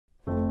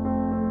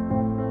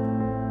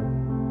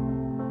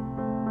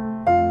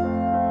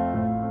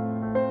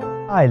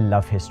I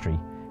love history,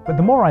 but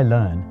the more I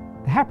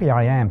learn, the happier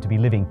I am to be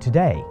living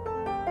today.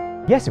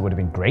 Yes, it would have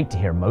been great to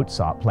hear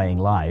Mozart playing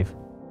live,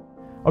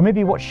 or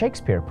maybe watch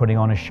Shakespeare putting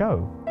on a show.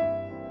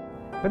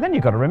 But then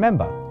you've got to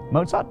remember,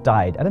 Mozart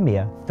died at a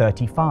mere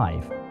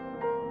 35,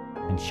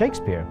 and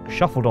Shakespeare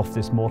shuffled off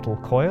this mortal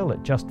coil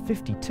at just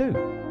 52.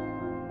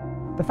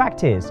 The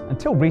fact is,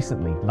 until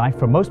recently, life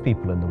for most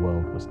people in the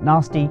world was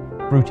nasty,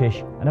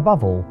 brutish, and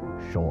above all,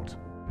 short.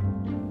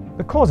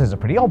 The causes are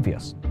pretty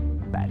obvious.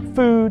 Bad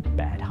food,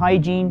 bad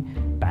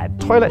hygiene,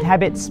 bad toilet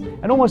habits,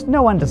 and almost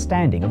no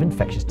understanding of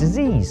infectious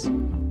disease.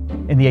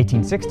 In the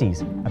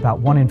 1860s, about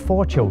 1 in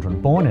 4 children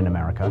born in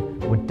America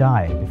would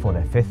die before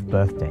their 5th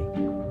birthday.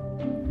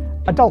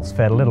 Adults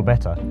fared a little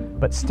better,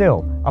 but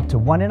still, up to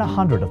 1 in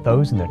 100 of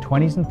those in their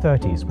 20s and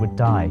 30s would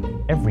die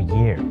every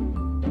year.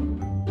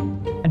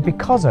 And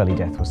because early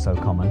death was so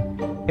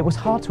common, it was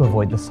hard to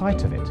avoid the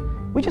sight of it.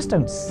 We just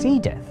don't see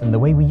death in the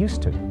way we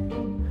used to.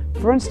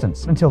 For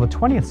instance, until the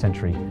 20th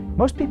century,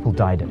 most people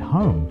died at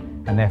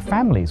home, and their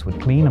families would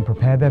clean and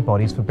prepare their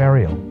bodies for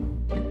burial.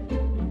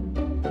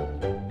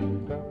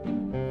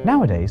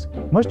 Nowadays,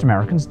 most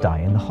Americans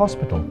die in the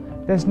hospital.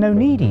 There's no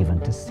need even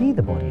to see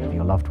the body of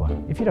your loved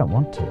one if you don't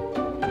want to.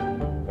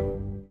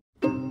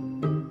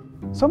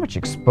 So much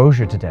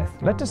exposure to death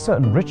led to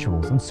certain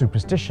rituals and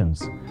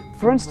superstitions.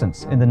 For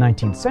instance, in the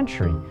 19th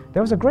century,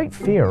 there was a great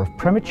fear of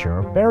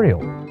premature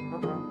burial.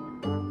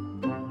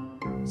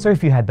 So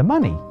if you had the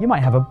money, you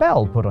might have a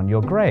bell put on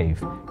your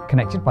grave,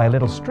 connected by a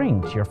little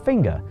string to your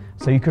finger,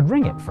 so you could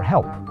ring it for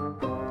help,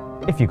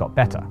 if you got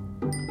better.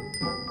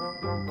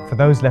 For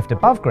those left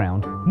above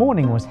ground,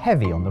 mourning was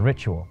heavy on the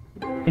ritual.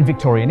 In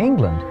Victorian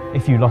England,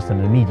 if you lost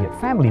an immediate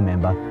family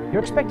member,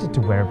 you're expected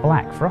to wear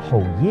black for a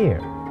whole year.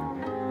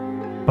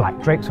 Black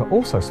drapes were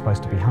also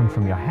supposed to be hung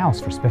from your house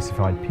for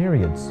specified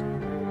periods.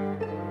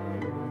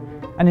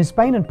 And in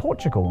Spain and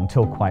Portugal,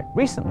 until quite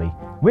recently,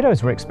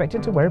 widows were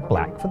expected to wear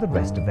black for the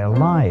rest of their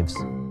lives.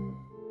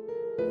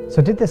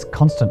 So did this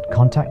constant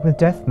contact with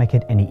death make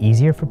it any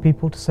easier for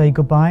people to say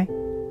goodbye?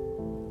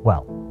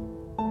 Well,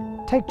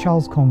 take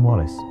Charles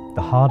Cornwallis,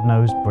 the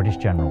hard-nosed British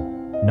general,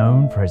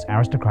 known for his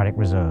aristocratic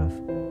reserve.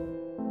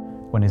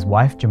 When his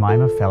wife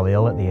Jemima fell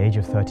ill at the age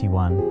of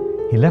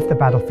 31, he left the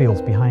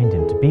battlefields behind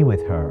him to be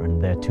with her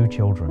and their 2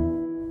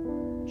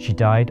 children. She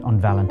died on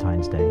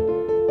Valentine's Day.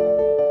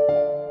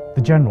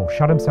 The general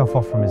shut himself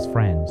off from his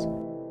friends,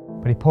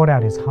 but he poured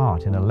out his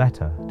heart in a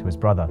letter to his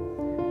brother.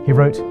 He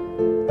wrote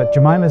that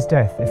Jemima's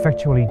death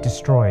effectually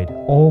destroyed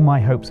all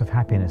my hopes of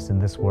happiness in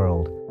this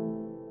world.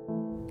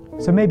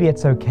 So maybe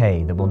it's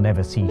okay that we'll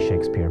never see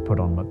Shakespeare put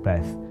on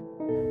Macbeth,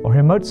 or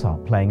hear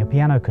Mozart playing a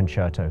piano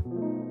concerto.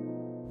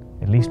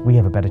 At least we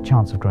have a better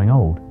chance of growing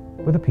old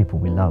with the people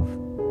we love.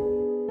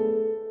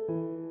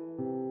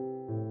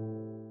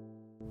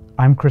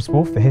 I'm Chris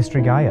Wolfe, the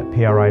history guy at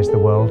PRI The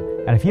World,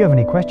 and if you have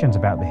any questions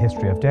about the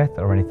history of death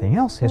or anything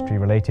else history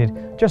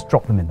related, just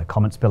drop them in the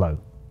comments below.